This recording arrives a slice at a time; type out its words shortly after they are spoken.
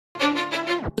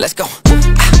Let's go.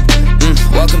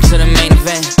 Welcome to the main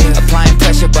event. Applying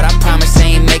pressure, but I promise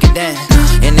I ain't make it then.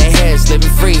 In their heads,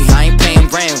 living free, I ain't paying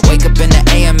rent. Wake up in the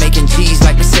AM, making G's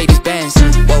like Mercedes-Benz.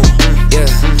 Whoa, yeah,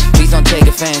 please don't take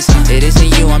offense. It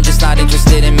isn't you, I'm just not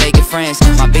interested in making friends.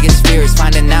 My biggest fear is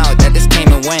finding out that this came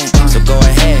and went. So go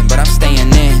ahead, but I'm staying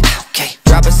in. Okay,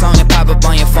 drop a song and pop up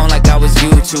on your phone like I was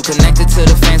YouTube. Connected to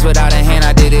the fans without a hand,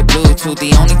 I did it Bluetooth.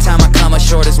 The only time I come up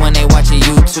short is when they